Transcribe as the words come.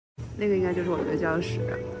那个应该就是我的教室。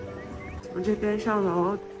从这边上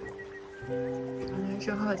楼，上来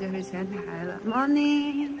之后就是前台了。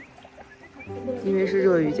Morning。因为是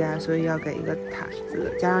热瑜伽，所以要给一个毯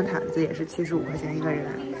子，加上毯子也是75块钱一个人。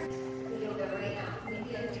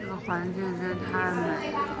这个环境真是太美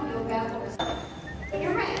了。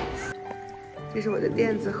这是我的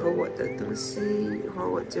垫子和我的东西，一会儿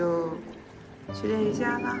我就去练瑜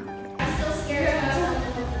伽啦。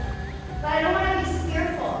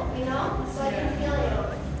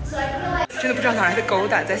真的不知道哪来的狗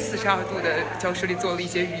胆，在42度的教室里做了一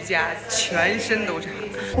些瑜伽，全身都是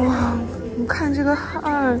汗。哇，你看这个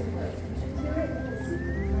汗，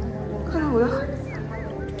看到我的汗，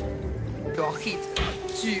有 heat，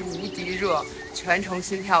 巨无敌热，全程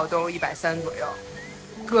心跳都130左右，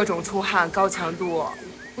各种出汗，高强度。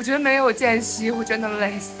我觉得没有间隙，我真的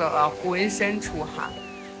累死了，浑身出汗。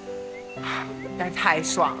但是太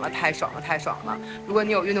爽了，太爽了，太爽了！如果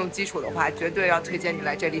你有运动基础的话，绝对要推荐你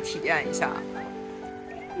来这里体验一下。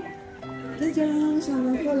大家上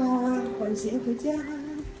完课啦，欢迎回家。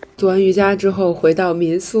做完瑜伽之后回到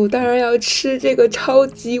民宿，当然要吃这个超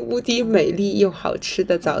级无敌美丽又好吃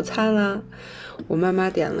的早餐啦。我妈妈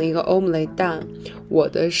点了一个 omelette 蛋，我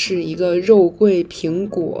的是一个肉桂苹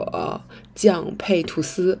果酱配吐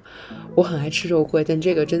司。我很爱吃肉桂，但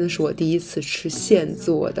这个真的是我第一次吃现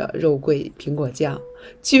做的肉桂苹果酱，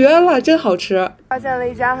绝了，真好吃！发现了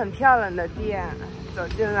一家很漂亮的店，走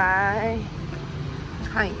进来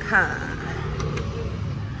看一看，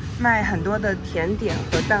卖很多的甜点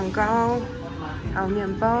和蛋糕，还有面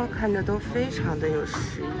包，看着都非常的有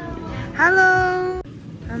诗意。Hello，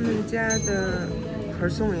 他们家的可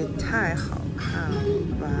颂也太好看了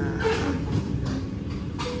吧！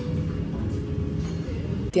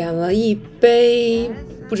点了一杯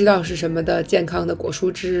不知道是什么的健康的果蔬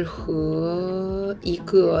汁和一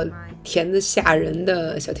个甜的吓人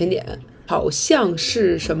的小甜点，好像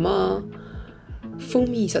是什么蜂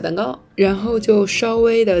蜜小蛋糕，然后就稍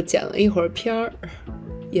微的剪了一会儿片儿，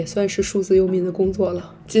也算是数字游民的工作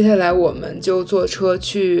了。接下来我们就坐车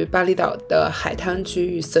去巴厘岛的海滩区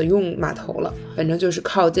域serene码头了，反正就是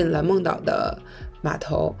靠近蓝梦岛的码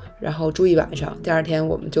头，然后住一晚上，第二天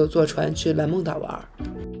我们就坐船去蓝梦岛玩。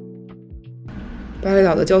巴厘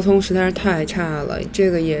岛的交通实在是太差了，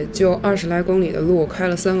这个也就20来公里的路，开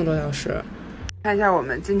了3个多小时。看一下我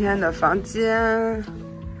们今天的房间，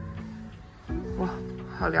哇，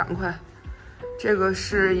好凉快！这个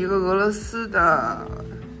是一个俄罗斯的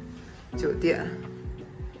酒店，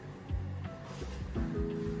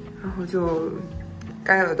然后就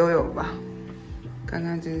该有都有吧，干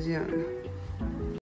干净净的。